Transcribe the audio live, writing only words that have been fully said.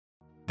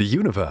The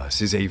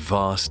universe is a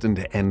vast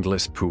and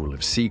endless pool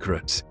of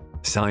secrets.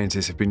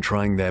 Scientists have been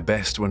trying their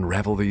best to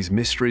unravel these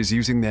mysteries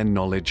using their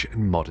knowledge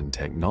and modern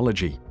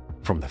technology.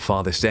 From the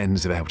farthest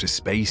ends of outer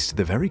space to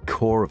the very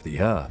core of the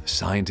Earth,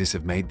 scientists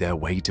have made their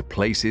way to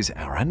places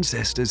our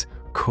ancestors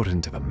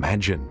couldn't have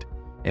imagined.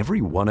 Every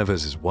one of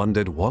us has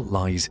wondered what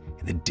lies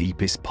in the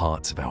deepest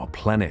parts of our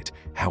planet.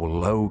 How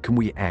low can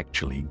we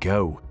actually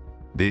go?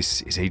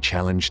 This is a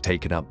challenge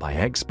taken up by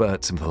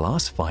experts in the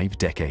last 5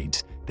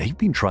 decades. They've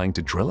been trying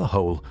to drill a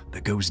hole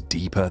that goes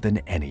deeper than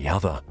any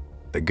other.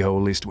 The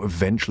goal is to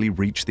eventually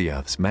reach the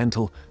Earth's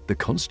mantle that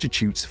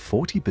constitutes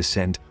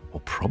 40%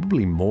 or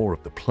probably more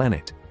of the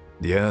planet.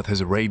 The Earth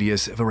has a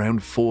radius of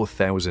around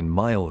 4,000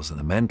 miles and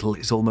the mantle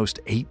is almost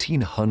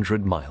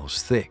 1,800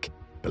 miles thick.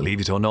 Believe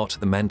it or not,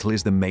 the mantle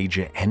is the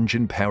major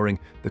engine powering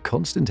the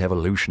constant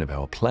evolution of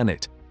our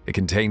planet. It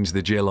contains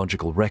the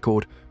geological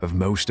record of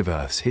most of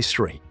Earth's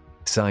history.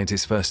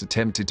 Scientists first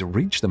attempted to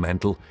reach the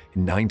mantle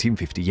in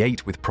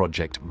 1958 with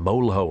Project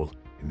Mousehole.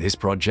 In this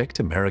project,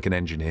 American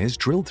engineers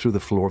drilled through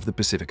the floor of the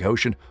Pacific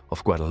Ocean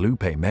off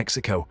Guadalupe,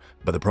 Mexico,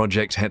 but the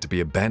project had to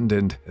be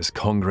abandoned as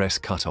Congress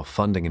cut off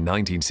funding in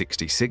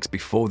 1966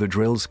 before the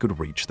drills could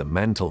reach the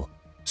mantle.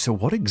 So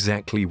what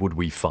exactly would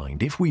we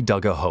find if we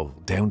dug a hole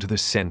down to the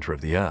center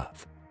of the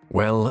Earth?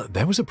 Well,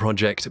 there was a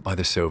project by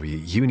the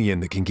Soviet Union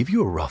that can give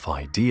you a rough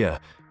idea,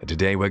 and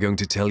today we're going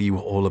to tell you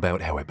all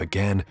about how it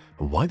began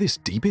and why this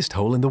deepest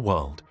hole in the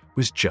world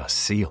was just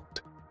sealed.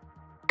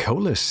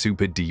 Kola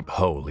Super Deep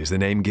Hole is the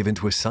name given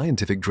to a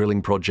scientific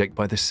drilling project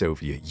by the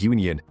Soviet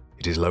Union.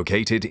 It is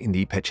located in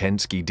the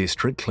Pechensky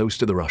district close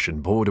to the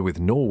Russian border with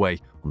Norway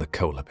on the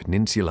Kola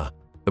Peninsula.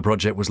 The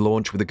project was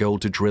launched with the goal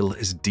to drill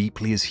as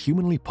deeply as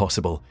humanly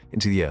possible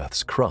into the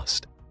Earth's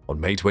crust. On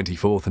May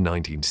 24,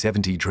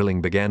 1970,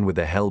 drilling began with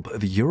the help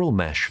of a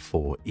Uralmash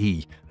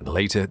 4E, and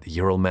later the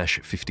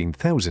Uralmash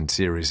 15,000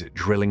 series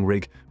drilling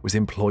rig was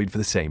employed for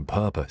the same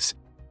purpose.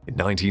 In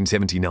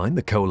 1979,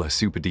 the Kola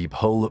Super Deep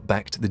Hole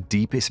backed the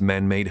deepest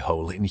man-made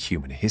hole in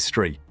human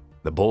history.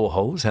 The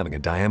boreholes, having a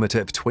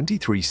diameter of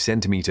 23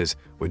 centimeters,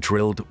 were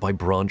drilled by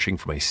branching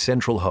from a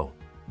central hole.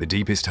 The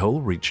deepest hole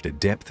reached a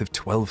depth of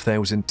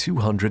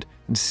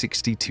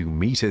 12,262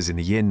 meters in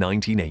the year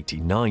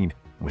 1989 and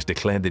was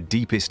declared the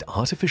deepest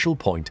artificial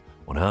point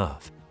on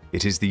Earth.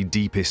 It is the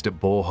deepest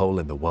borehole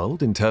in the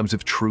world in terms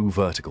of true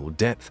vertical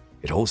depth.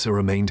 It also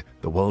remained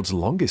the world's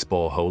longest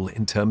borehole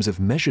in terms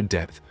of measured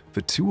depth for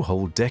 2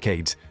 whole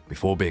decades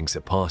before being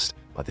surpassed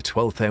by the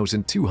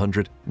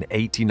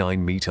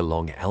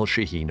 12,289-meter-long Al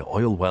Shaheen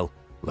oil well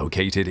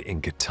located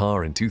in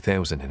Qatar in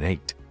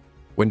 2008.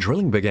 When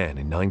drilling began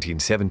in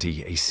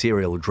 1970, a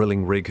serial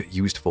drilling rig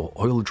used for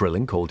oil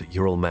drilling called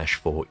Uralmash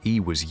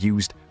 4E was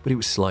used, but it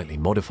was slightly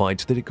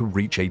modified so that it could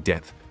reach a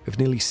depth of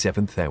nearly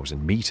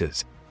 7,000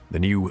 meters. The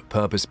new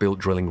purpose-built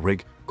drilling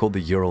rig called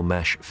the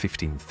Uralmash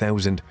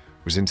 15,000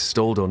 was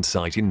installed on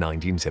site in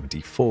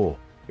 1974.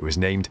 It was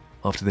named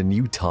after the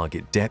new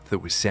target depth that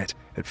was set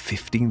at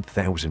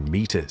 15,000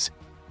 meters.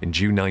 In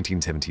June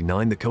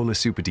 1979, the Kola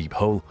Super Deep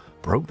Hole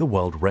broke the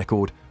world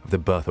record of the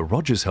Bertha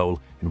Rogers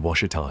Hole in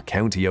Ouachita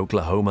County,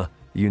 Oklahoma,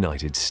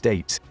 United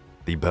States.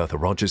 The Bertha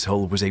Rogers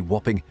Hole was a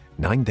whopping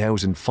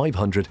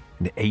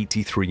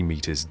 9,583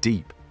 meters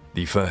deep.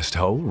 The first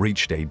hole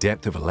reached a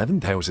depth of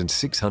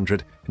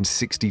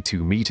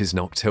 11,662 meters in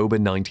October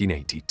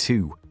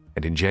 1982,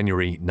 and in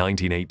January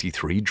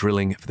 1983,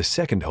 drilling for the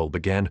second hole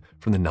began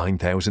from the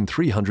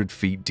 9,300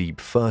 feet deep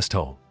first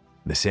hole.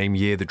 The same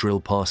year, the drill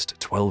passed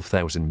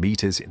 12,000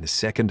 meters in the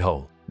second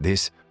hole.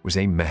 This was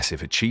a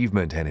massive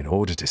achievement, and in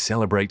order to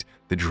celebrate,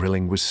 the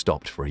drilling was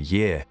stopped for a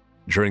year.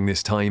 During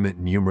this time,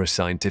 numerous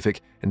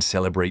scientific and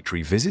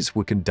celebratory visits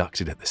were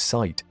conducted at the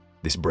site.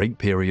 This break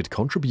period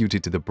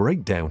contributed to the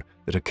breakdown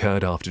that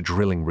occurred after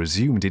drilling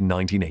resumed in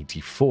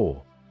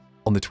 1984.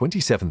 On the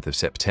 27th of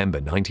September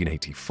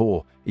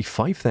 1984, a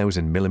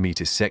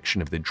 5,000mm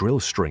section of the drill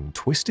string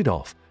twisted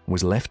off and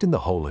was left in the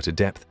hole at a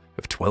depth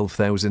of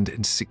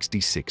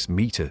 12,066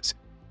 meters.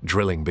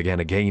 Drilling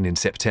began again in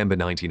September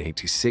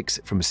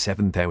 1986 from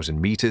 7,000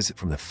 meters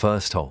from the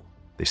first hole.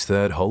 This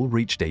third hole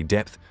reached a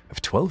depth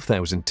of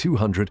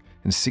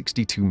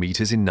 12,262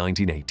 meters in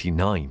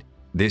 1989.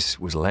 This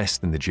was less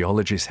than the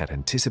geologists had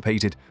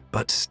anticipated,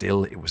 but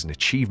still it was an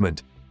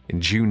achievement. In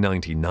June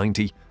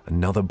 1990,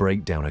 another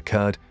breakdown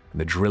occurred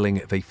and the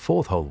drilling of a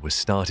fourth hole was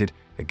started,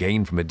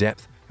 again from a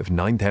depth of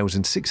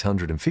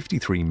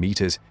 9,653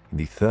 meters in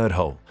the third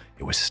hole.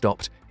 It was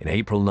stopped in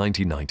April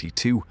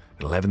 1992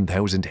 at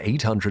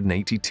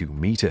 11,882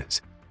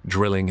 meters.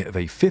 Drilling of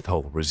a fifth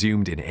hole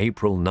resumed in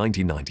April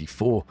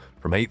 1994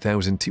 from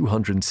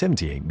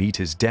 8,278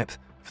 meters depth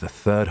for the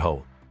third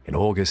hole. In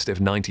August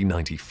of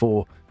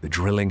 1994, the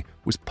drilling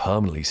was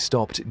permanently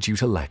stopped due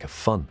to lack of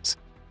funds.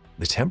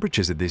 The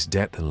temperatures at this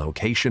depth and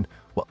location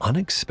were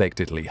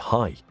unexpectedly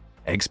high.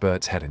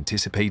 Experts had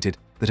anticipated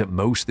that at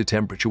most the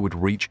temperature would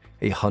reach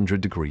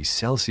 100 degrees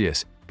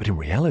Celsius, but in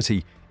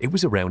reality, it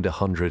was around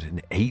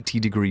 180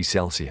 degrees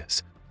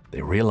Celsius.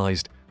 They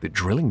realized that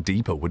drilling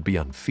deeper would be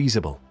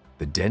unfeasible.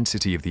 The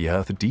density of the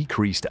Earth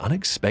decreased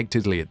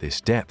unexpectedly at this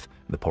depth,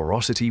 and the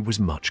porosity was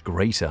much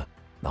greater.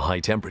 The high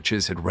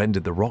temperatures had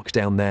rendered the rock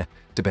down there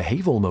to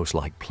behave almost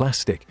like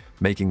plastic,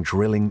 making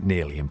drilling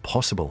nearly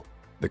impossible.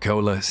 The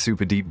Kola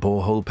superdeep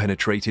borehole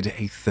penetrated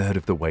a third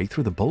of the way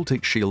through the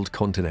Baltic Shield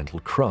continental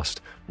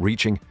crust,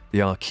 reaching the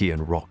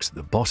Archean rocks at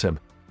the bottom.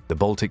 The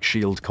Baltic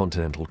Shield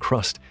continental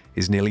crust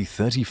is nearly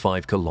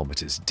 35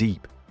 kilometers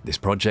deep. This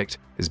project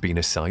has been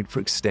a site for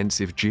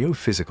extensive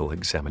geophysical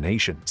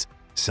examinations.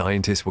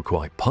 Scientists were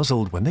quite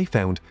puzzled when they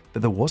found that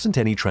there wasn't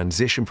any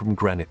transition from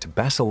granite to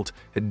basalt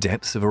at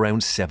depths of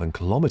around 7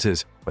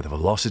 kilometers, where the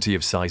velocity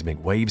of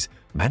seismic waves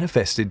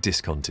manifested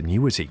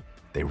discontinuity.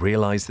 They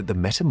realized that the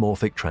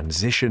metamorphic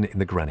transition in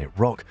the granite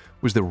rock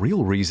was the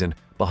real reason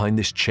behind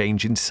this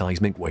change in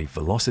seismic wave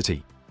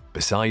velocity.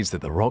 Besides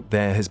that the rock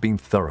there has been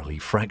thoroughly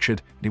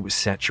fractured and it was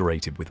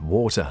saturated with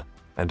water.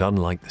 And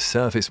unlike the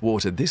surface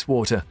water, this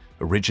water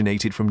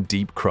originated from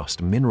deep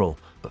crust mineral,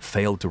 but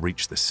failed to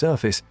reach the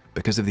surface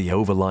because of the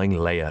overlying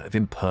layer of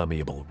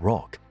impermeable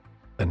rock.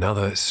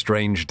 Another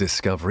strange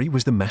discovery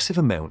was the massive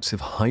amounts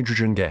of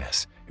hydrogen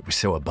gas. It was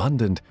so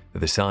abundant that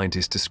the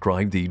scientists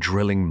described the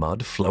drilling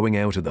mud flowing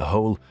out of the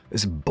hole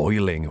as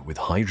boiling with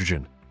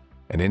hydrogen.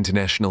 An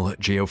international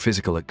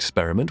geophysical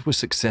experiment was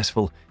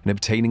successful in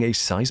obtaining a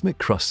seismic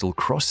crustal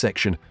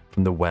cross-section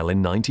from the well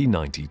in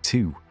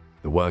 1992.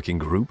 The working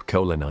group,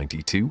 Kola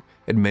 92,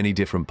 had many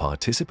different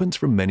participants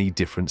from many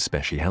different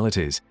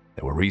specialities.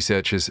 There were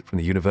researchers from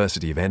the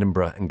University of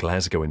Edinburgh and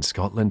Glasgow in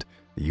Scotland,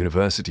 the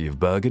University of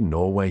Bergen,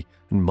 Norway,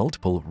 and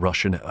multiple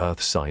Russian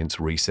earth science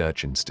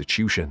research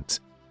institutions.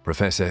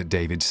 Professor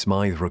David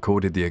Smythe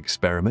recorded the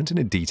experiment in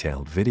a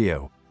detailed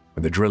video.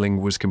 When the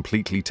drilling was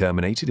completely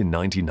terminated in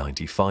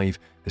 1995,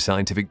 the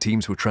scientific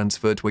teams were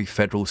transferred to a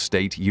federal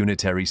state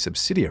unitary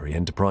subsidiary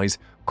enterprise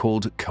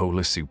called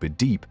Kola Super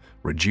Deep,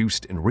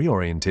 reduced and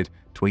reoriented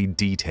to a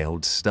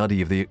detailed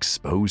study of the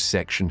exposed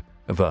section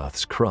of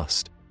Earth's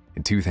crust.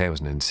 In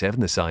 2007,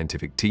 the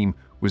scientific team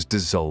was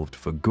dissolved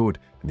for good,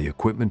 and the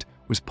equipment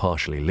was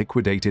partially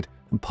liquidated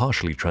and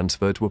partially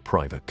transferred to a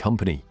private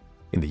company.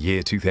 In the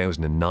year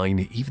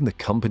 2009, even the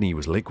company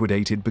was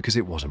liquidated because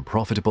it wasn't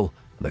profitable,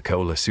 and the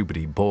Kola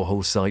Superdeep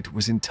borehole site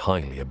was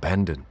entirely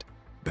abandoned.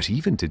 But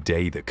even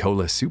today, the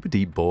Kola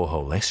Superdeep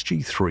borehole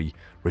SG3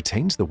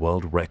 retains the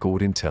world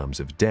record in terms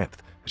of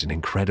depth at an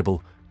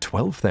incredible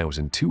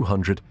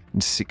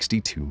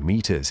 12,262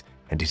 meters,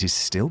 and it is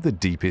still the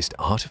deepest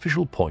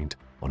artificial point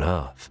on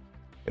Earth.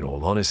 In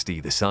all honesty,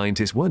 the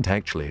scientists weren't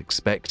actually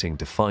expecting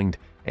to find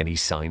any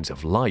signs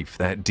of life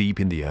that deep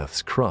in the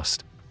Earth's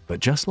crust. But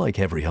just like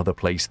every other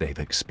place they've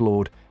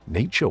explored,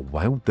 nature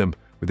wowed them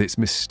with its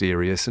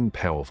mysterious and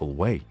powerful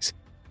ways.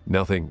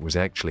 Nothing was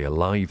actually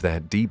alive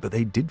that deep, but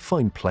they did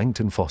find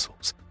plankton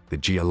fossils. The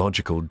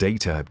geological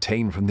data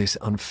obtained from this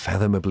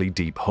unfathomably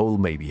deep hole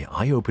may be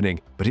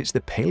eye-opening, but it's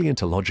the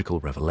paleontological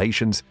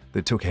revelations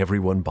that took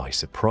everyone by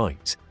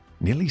surprise.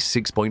 Nearly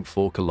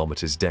 6.4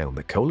 kilometers down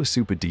the Kola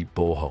Superdeep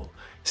borehole,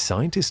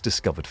 scientists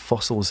discovered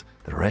fossils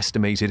that are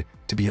estimated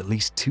to be at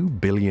least 2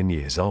 billion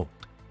years old.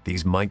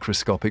 These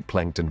microscopic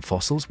plankton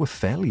fossils were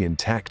fairly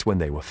intact when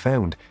they were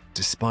found,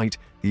 despite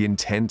the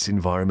intense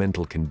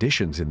environmental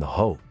conditions in the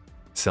hole.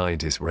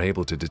 Scientists were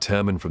able to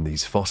determine from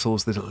these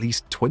fossils that at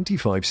least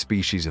 25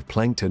 species of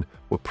plankton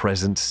were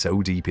present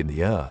so deep in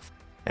the Earth.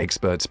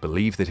 Experts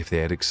believe that if they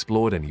had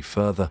explored any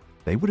further,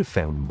 they would have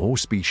found more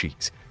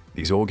species.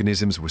 These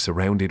organisms were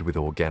surrounded with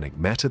organic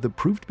matter that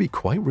proved to be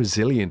quite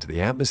resilient to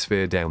the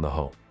atmosphere down the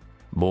hole.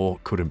 More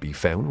couldn't be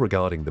found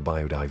regarding the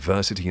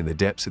biodiversity in the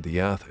depths of the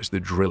Earth as the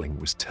drilling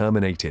was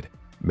terminated.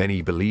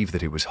 Many believe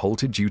that it was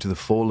halted due to the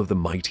fall of the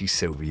mighty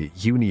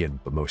Soviet Union,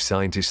 but most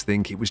scientists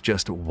think it was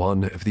just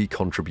one of the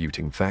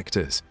contributing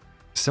factors.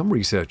 Some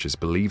researchers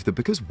believe that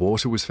because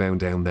water was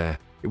found down there,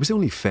 it was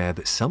only fair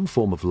that some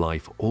form of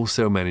life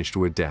also managed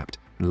to adapt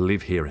and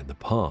live here in the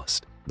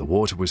past. The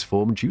water was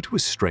formed due to a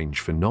strange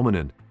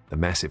phenomenon. The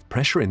massive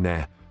pressure in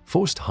there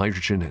forced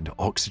hydrogen and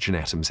oxygen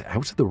atoms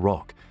out of the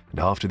rock, and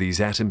after these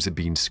atoms had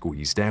been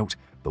squeezed out,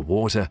 the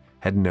water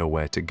had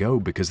nowhere to go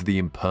because of the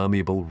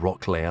impermeable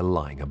rock layer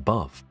lying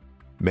above.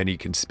 Many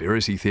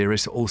conspiracy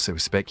theorists also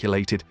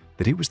speculated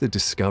that it was the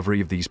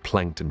discovery of these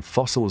plankton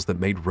fossils that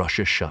made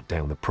Russia shut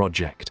down the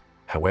project.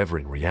 However,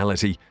 in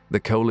reality, the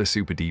Kola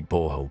Superdeep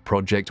borehole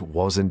project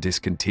wasn't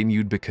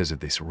discontinued because of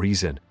this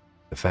reason.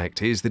 The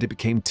fact is that it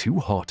became too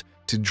hot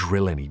to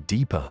drill any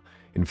deeper.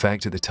 In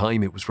fact, at the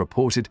time it was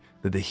reported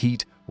that the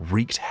heat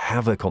wreaked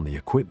havoc on the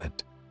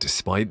equipment.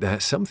 Despite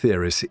that, some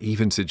theorists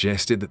even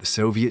suggested that the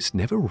Soviets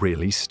never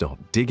really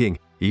stopped digging,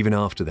 even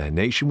after their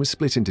nation was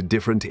split into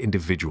different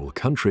individual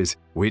countries,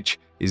 which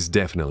is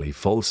definitely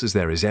false as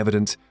there is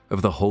evidence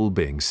of the hole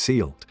being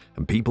sealed,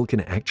 and people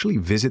can actually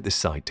visit the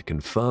site to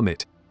confirm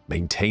it.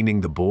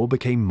 Maintaining the bore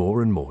became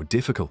more and more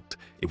difficult.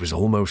 It was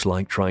almost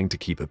like trying to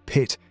keep a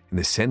pit in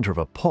the center of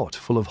a pot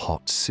full of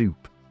hot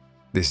soup.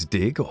 This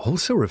dig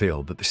also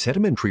revealed that the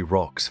sedimentary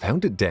rocks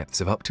found at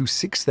depths of up to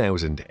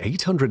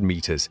 6,800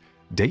 meters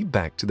date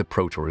back to the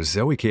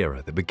Proterozoic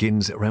era that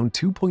begins around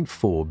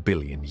 2.4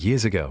 billion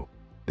years ago.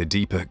 The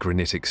deeper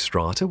granitic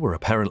strata were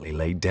apparently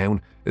laid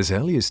down as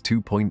early as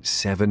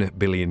 2.7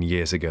 billion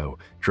years ago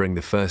during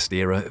the first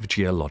era of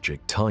geologic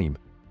time.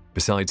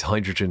 Besides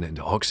hydrogen and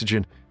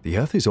oxygen, the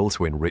Earth is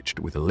also enriched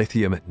with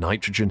lithium,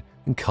 nitrogen,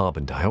 and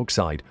carbon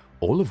dioxide,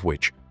 all of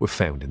which were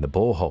found in the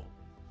borehole.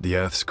 The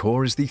Earth's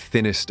core is the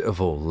thinnest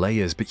of all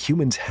layers, but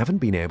humans haven't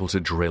been able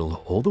to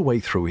drill all the way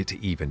through it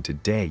even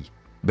today.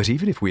 But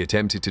even if we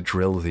attempted to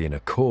drill the inner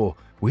core,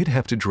 we'd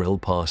have to drill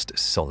past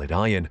solid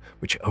iron,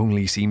 which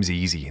only seems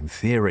easy in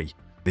theory.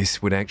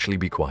 This would actually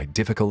be quite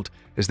difficult,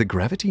 as the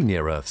gravity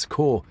near Earth's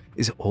core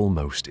is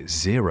almost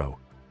zero.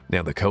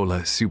 Now, the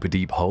Kola Super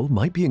Deep Hole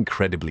might be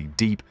incredibly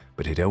deep,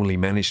 but it only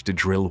managed to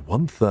drill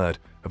 1/3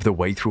 of the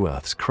way through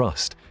Earth's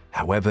crust.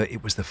 However,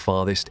 it was the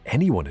farthest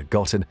anyone had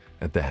gotten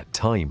at that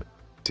time.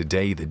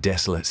 Today, the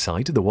desolate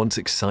site of the once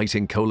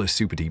exciting Kola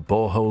Super Deep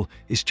Borehole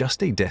is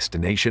just a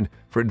destination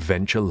for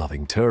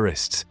adventure-loving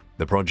tourists.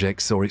 The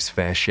project saw its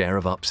fair share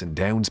of ups and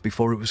downs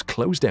before it was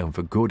closed down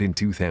for good in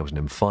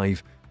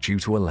 2005 due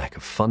to a lack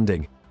of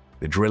funding.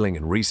 The drilling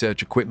and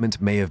research equipment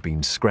may have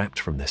been scrapped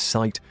from the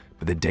site,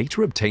 but the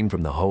data obtained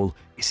from the hole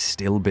is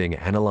still being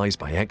analyzed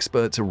by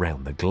experts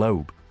around the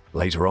globe.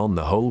 Later on,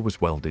 the hole was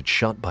welded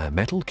shut by a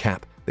metal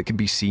cap that can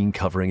be seen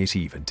covering it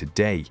even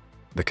today.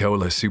 The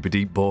Kola Super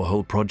Deep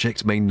Borehole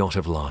project may not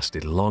have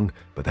lasted long,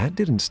 but that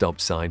didn't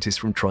stop scientists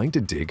from trying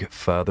to dig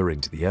further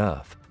into the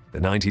Earth. The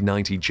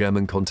 1990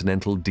 German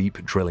Continental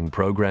Deep Drilling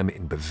Program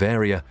in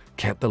Bavaria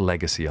kept the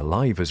legacy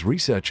alive as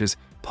researchers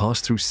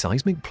passed through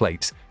seismic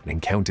plates and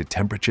encountered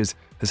temperatures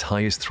as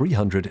high as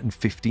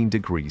 315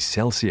 degrees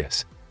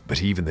Celsius.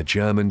 But even the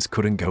Germans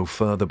couldn't go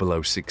further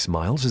below 6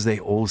 miles as they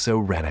also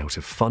ran out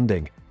of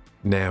funding.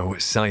 Now,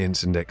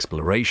 science and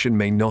exploration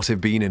may not have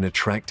been an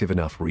attractive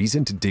enough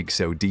reason to dig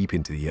so deep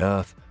into the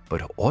Earth,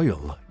 but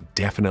oil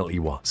definitely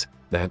was.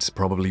 That's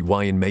probably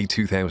why in May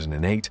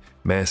 2008,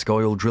 Maersk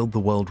Oil drilled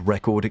the world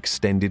record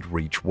extended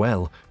reach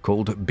well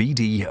called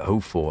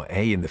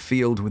BD-04A in the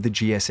field with the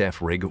GSF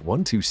rig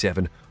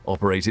 127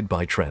 operated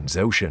by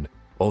Transocean.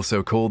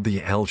 Also called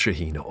the Al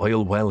Shaheen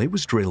oil well, it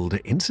was drilled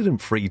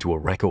incident-free to a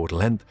record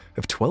length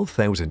of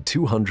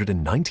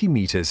 12,290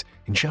 meters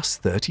in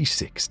just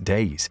 36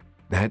 days.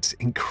 That's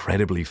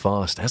incredibly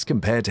fast as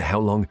compared to how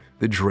long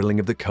the drilling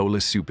of the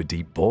Kola Super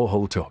Deep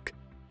Borehole took.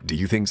 Do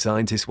you think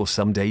scientists will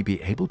someday be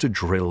able to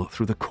drill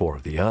through the core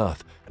of the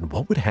Earth? And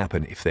what would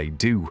happen if they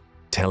do?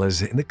 Tell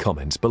us in the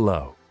comments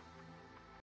below.